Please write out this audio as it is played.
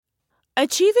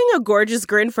Achieving a gorgeous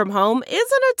grin from home isn't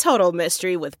a total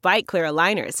mystery with Byte Clear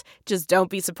aligners. Just don't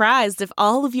be surprised if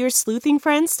all of your sleuthing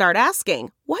friends start asking,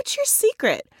 "What's your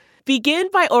secret?" Begin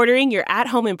by ordering your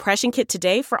at-home impression kit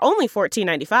today for only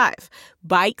 $14.95.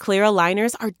 Byte Clear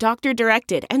aligners are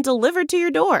doctor-directed and delivered to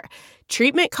your door.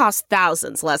 Treatment costs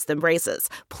thousands less than braces.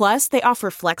 Plus, they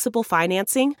offer flexible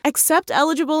financing, accept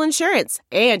eligible insurance,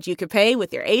 and you can pay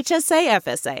with your HSA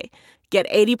FSA. Get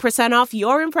 80% off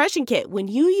your impression kit when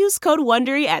you use code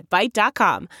WONDERY at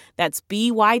Byte.com. That's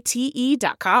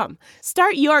BYTE.com.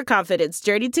 Start your confidence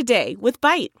journey today with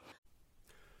Byte.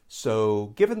 So,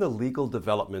 given the legal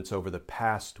developments over the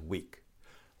past week,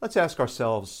 let's ask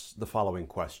ourselves the following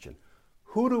question.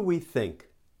 Who do we think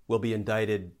will be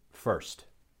indicted first?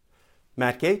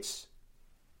 Matt Gaetz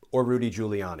or Rudy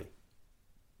Giuliani?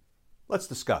 Let's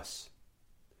discuss.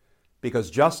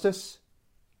 Because justice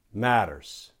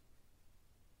matters.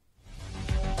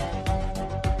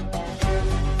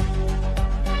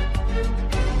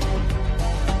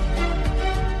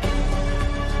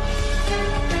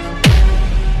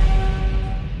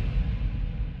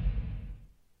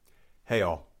 Hey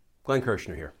all, Glenn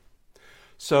Kirshner here.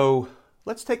 So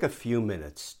let's take a few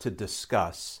minutes to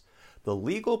discuss the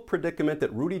legal predicament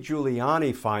that Rudy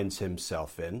Giuliani finds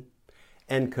himself in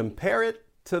and compare it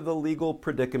to the legal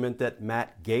predicament that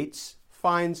Matt Gaetz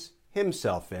finds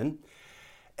himself in.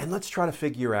 And let's try to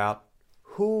figure out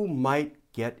who might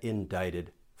get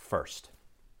indicted first.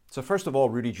 So first of all,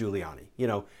 Rudy Giuliani.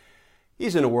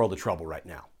 He's in a world of trouble right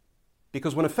now.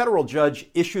 Because when a federal judge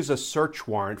issues a search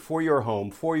warrant for your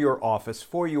home, for your office,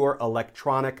 for your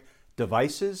electronic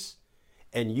devices,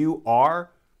 and you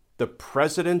are the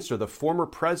president's or the former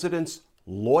president's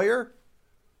lawyer,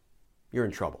 you're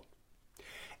in trouble.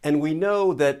 And we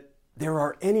know that there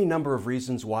are any number of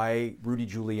reasons why Rudy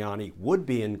Giuliani would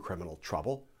be in criminal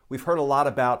trouble. We've heard a lot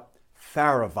about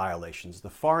FARA violations, the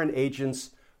Foreign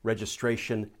Agents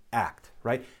Registration Act,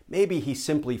 right? Maybe he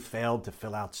simply failed to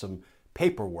fill out some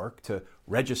paperwork to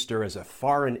register as a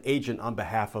foreign agent on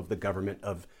behalf of the government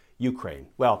of Ukraine.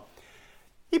 Well,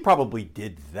 he probably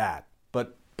did that,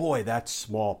 but boy, that's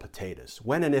small potatoes.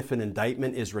 When and if an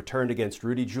indictment is returned against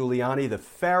Rudy Giuliani, the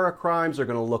FARA crimes are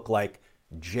going to look like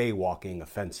jaywalking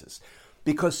offenses.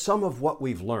 Because some of what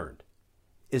we've learned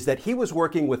is that he was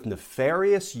working with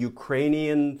nefarious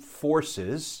Ukrainian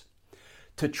forces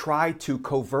to try to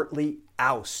covertly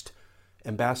oust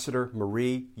Ambassador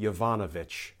Marie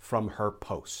Yovanovitch from her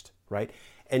post, right?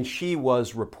 And she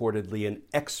was reportedly an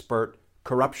expert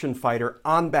corruption fighter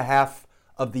on behalf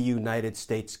of the United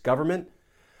States government.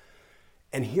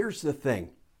 And here's the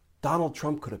thing. Donald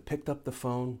Trump could have picked up the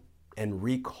phone and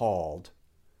recalled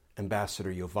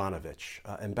Ambassador Yovanovitch.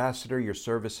 Ambassador, your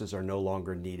services are no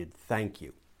longer needed. Thank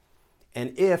you.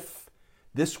 And if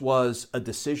this was a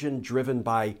decision driven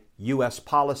by U.S.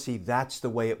 policy, that's the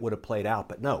way it would have played out.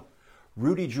 But no.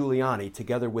 Rudy Giuliani,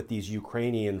 together with these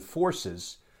Ukrainian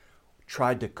forces,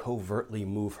 tried to covertly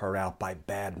move her out by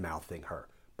bad-mouthing her,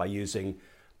 by using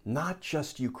not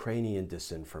just Ukrainian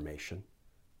disinformation,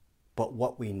 but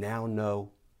what we now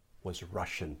know was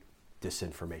Russian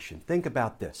disinformation. Think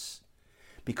about this,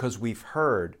 because we've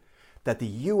heard that the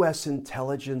U.S.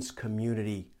 intelligence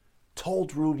community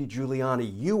told Rudy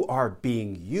Giuliani, you are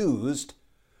being used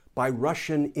by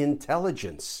Russian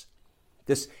intelligence.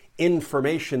 This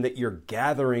information that you're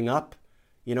gathering up,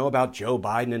 about Joe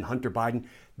Biden and Hunter Biden,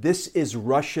 this is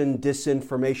Russian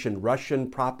disinformation,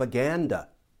 Russian propaganda.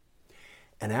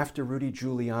 And after Rudy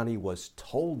Giuliani was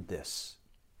told this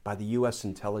by the U.S.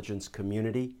 intelligence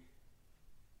community,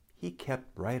 he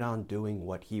kept right on doing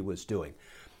what he was doing.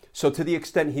 So to the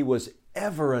extent he was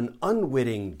ever an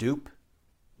unwitting dupe,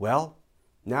 well,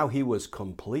 now he was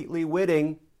completely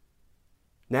witting.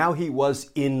 Now he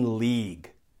was in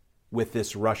league with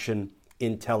this Russian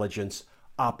intelligence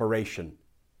operation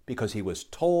because he was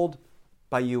told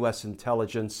by U.S.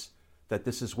 intelligence that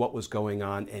this is what was going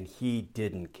on, and he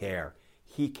didn't care.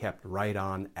 He kept right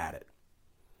on at it.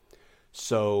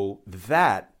 So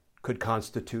that could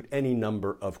constitute any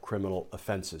number of criminal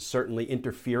offenses. Certainly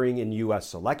interfering in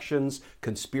U.S. elections,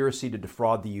 conspiracy to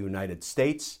defraud the United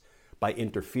States by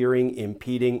interfering,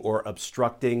 impeding, or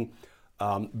obstructing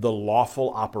the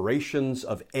lawful operations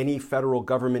of any federal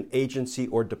government agency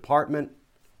or department.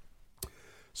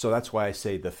 So that's why I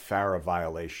say the FARA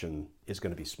violation is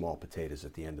going to be small potatoes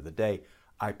at the end of the day,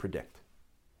 I predict.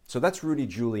 So that's Rudy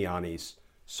Giuliani's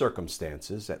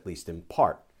circumstances, at least in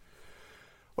part.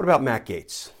 What about Matt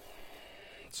Gaetz?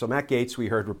 So Matt Gaetz, we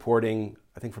heard reporting,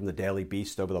 I think from the Daily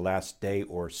Beast over the last day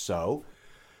or so,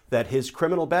 that his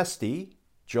criminal bestie,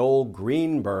 Joel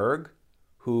Greenberg,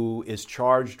 who is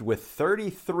charged with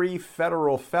 33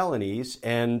 federal felonies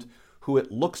and who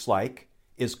it looks like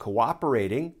is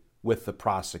cooperating with the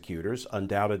prosecutors,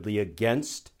 undoubtedly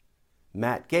against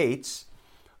Matt Gaetz,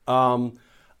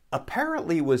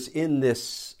 apparently was in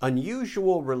this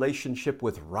unusual relationship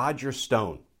with Roger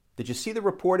Stone. Did you see the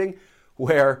reporting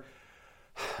where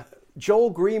Joel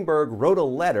Greenberg wrote a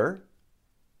letter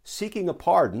seeking a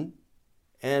pardon,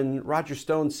 and Roger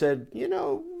Stone said,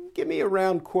 give me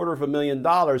around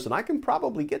 $250,000 and I can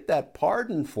probably get that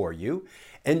pardon for you.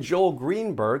 And Joel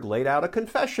Greenberg laid out a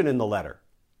confession in the letter.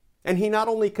 And he not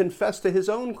only confessed to his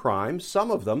own crimes, some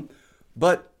of them,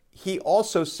 but he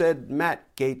also said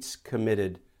Matt Gaetz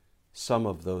committed some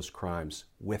of those crimes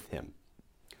with him.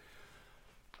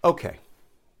 Okay,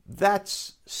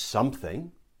 that's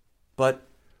something, but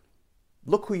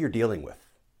look who you're dealing with.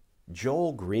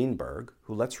 Joel Greenberg,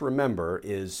 who, let's remember,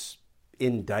 is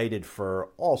indicted for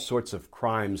all sorts of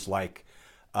crimes like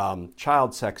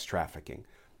child sex trafficking,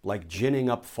 like ginning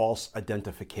up false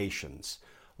identifications,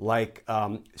 like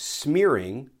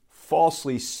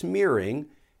falsely smearing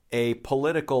a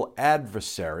political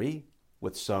adversary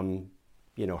with some,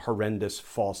 horrendous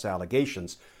false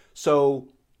allegations. So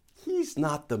he's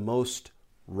not the most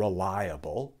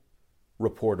reliable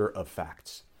reporter of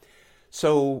facts.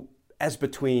 So as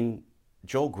between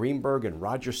Joel Greenberg and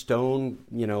Roger Stone,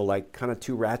 like kind of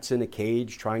two rats in a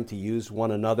cage trying to use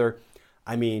one another,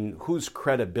 I mean, whose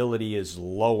credibility is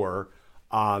lower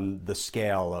on the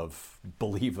scale of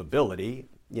believability?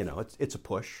 It's a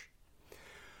push.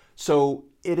 So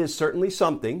it is certainly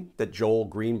something that Joel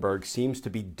Greenberg seems to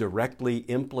be directly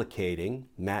implicating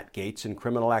Matt Gaetz in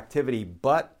criminal activity,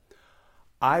 but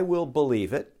I will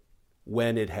believe it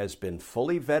when it has been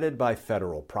fully vetted by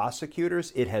federal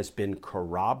prosecutors, it has been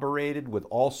corroborated with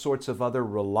all sorts of other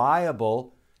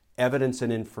reliable evidence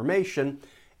and information,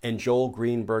 and Joel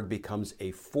Greenberg becomes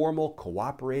a formal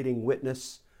cooperating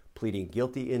witness, pleading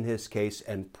guilty in his case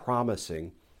and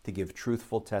promising to give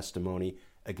truthful testimony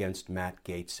against Matt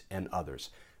Gaetz and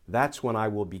others. That's when I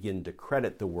will begin to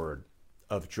credit the word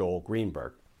of Joel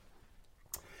Greenberg.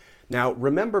 Now,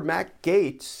 remember, Matt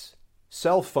Gaetz'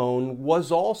 cell phone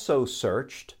was also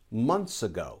searched months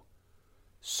ago.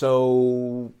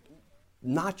 So,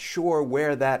 not sure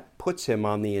where that puts him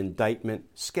on the indictment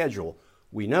schedule.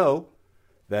 We know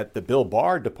that the Bill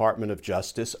Barr Department of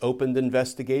Justice opened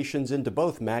investigations into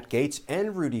both Matt Gaetz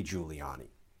and Rudy Giuliani,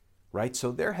 right?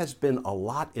 So there has been a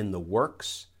lot in the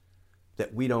works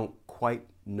that we don't quite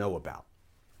know about.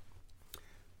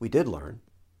 We did learn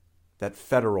that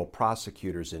federal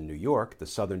prosecutors in New York, the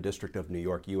Southern District of New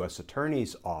York U.S.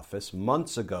 Attorney's Office,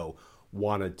 months ago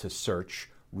wanted to search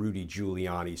Rudy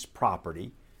Giuliani's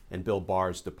property, and Bill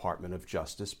Barr's Department of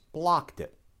Justice blocked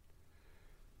it.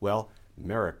 Well,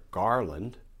 Merrick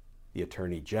Garland, the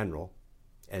Attorney General,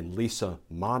 and Lisa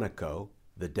Monaco,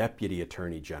 the Deputy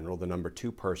Attorney General, the number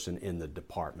 2 person in the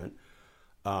department,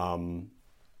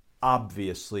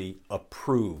 obviously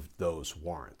approved those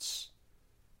warrants.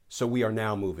 So we are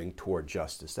now moving toward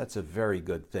justice. That's a very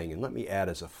good thing. And let me add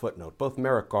as a footnote, both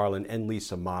Merrick Garland and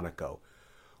Lisa Monaco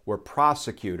were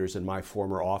prosecutors in my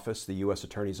former office, the U.S.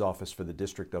 Attorney's Office for the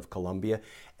District of Columbia,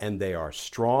 and they are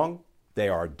strong, they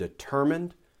are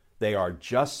determined, they are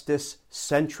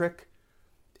justice-centric,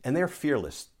 and they're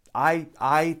fearless.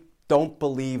 I don't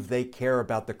believe they care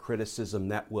about the criticism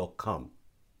that will come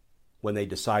when they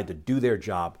decide to do their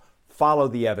job, follow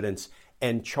the evidence,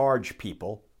 and charge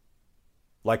people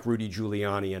like Rudy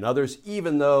Giuliani and others,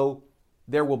 even though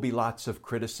there will be lots of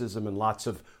criticism and lots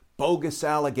of bogus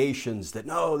allegations that,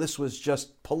 no, this was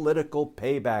just political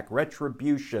payback,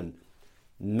 retribution.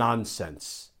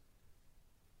 Nonsense.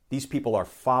 These people are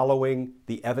following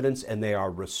the evidence and they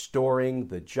are restoring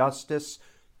the justice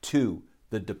to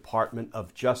the Department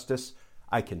of Justice.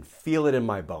 I can feel it in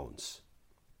my bones.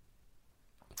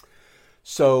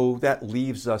 So that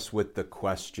leaves us with the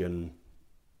question,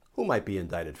 who might be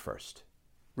indicted first?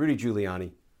 Rudy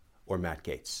Giuliani or Matt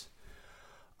Gaetz?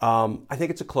 I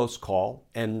think it's a close call,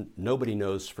 and nobody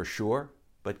knows for sure.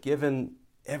 But given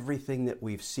everything that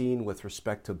we've seen with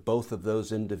respect to both of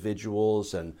those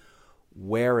individuals and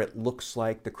where it looks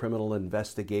like the criminal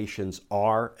investigations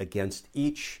are against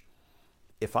each,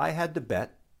 if I had to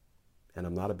bet, and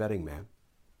I'm not a betting man,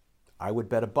 I would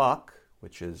bet $1,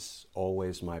 which is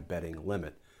always my betting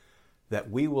limit, that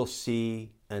we will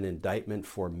see an indictment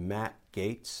for Matt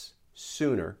Gaetz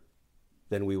sooner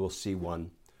than we will see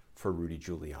one for Rudy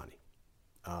Giuliani.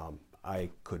 I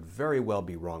could very well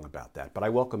be wrong about that, but I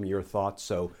welcome your thoughts,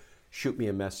 so shoot me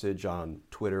a message on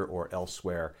Twitter or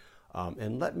elsewhere,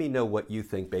 and let me know what you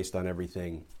think based on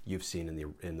everything you've seen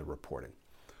in the reporting.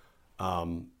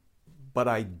 But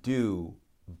I do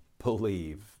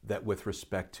believe that with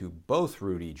respect to both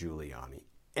Rudy Giuliani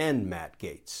and Matt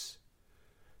Gaetz.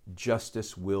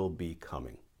 Justice will be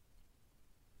coming.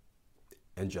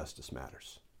 And justice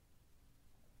matters.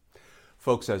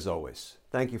 Folks, as always,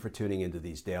 thank you for tuning into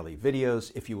these daily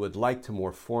videos. If you would like to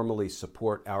more formally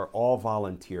support our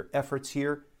all-volunteer efforts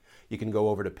here, you can go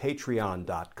over to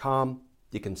patreon.com.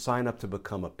 You can sign up to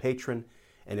become a patron.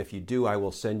 And if you do, I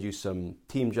will send you some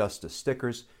Team Justice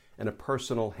stickers and a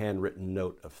personal handwritten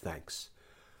note of thanks.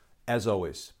 As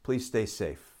always, please stay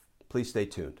safe. Please stay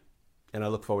tuned. And I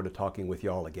look forward to talking with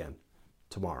you all again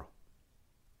tomorrow.